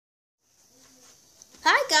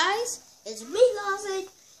It's me, Lawson,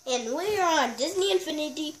 and we're on Disney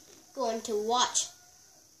Infinity going to watch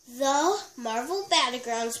the Marvel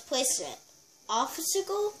Battlegrounds playset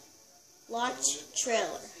official launch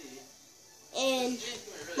trailer. In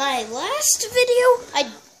my last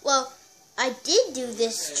video, I did do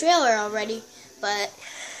this trailer already, but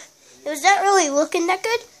it was not really looking that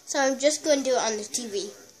good, so I'm just going to do it on the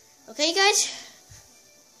TV. Okay, guys?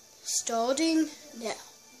 Starting now.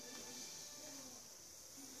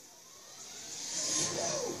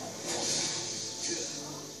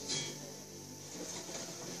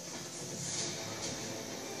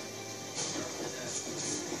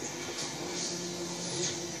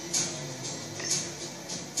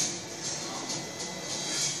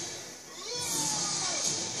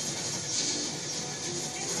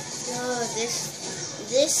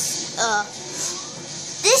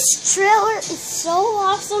 This trailer is so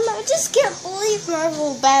awesome. I just can't believe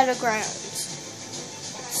Marvel Battlegrounds.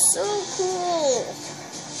 So cool.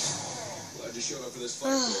 Glad you showed up for this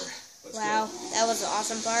fight. Wow, that was an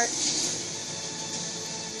awesome part.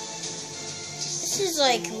 This is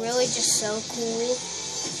like really just so cool.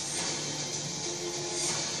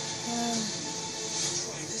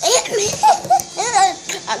 Ant-Man!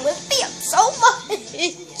 I'm with Ant so much.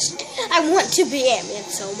 I want to be Ant-Man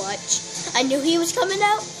so much. I knew he was coming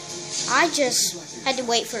out. I just had to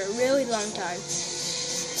wait for a really long time.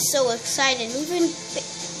 So excited. Even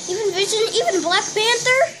Vision, even Black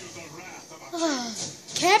Panther.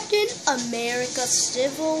 Captain America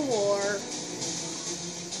Civil War.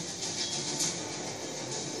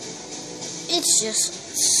 It's just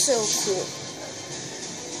so cool.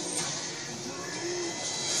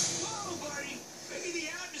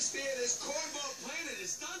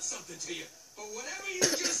 Something to you, but whatever you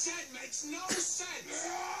just said makes no sense.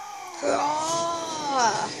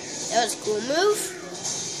 That was a cool move.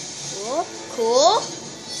 Cool.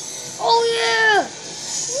 Oh yeah!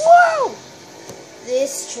 Whoa!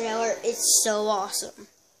 This trailer is so awesome.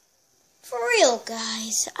 For real,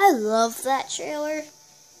 guys. I love that trailer.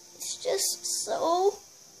 It's just so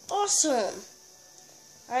awesome.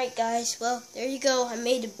 Alright, guys. Well, there you go. I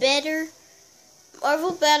made a better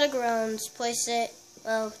Marvel Battlegrounds playset.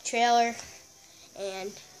 Trailer,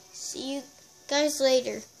 and see you guys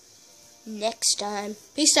later next time.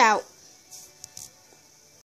 Peace out.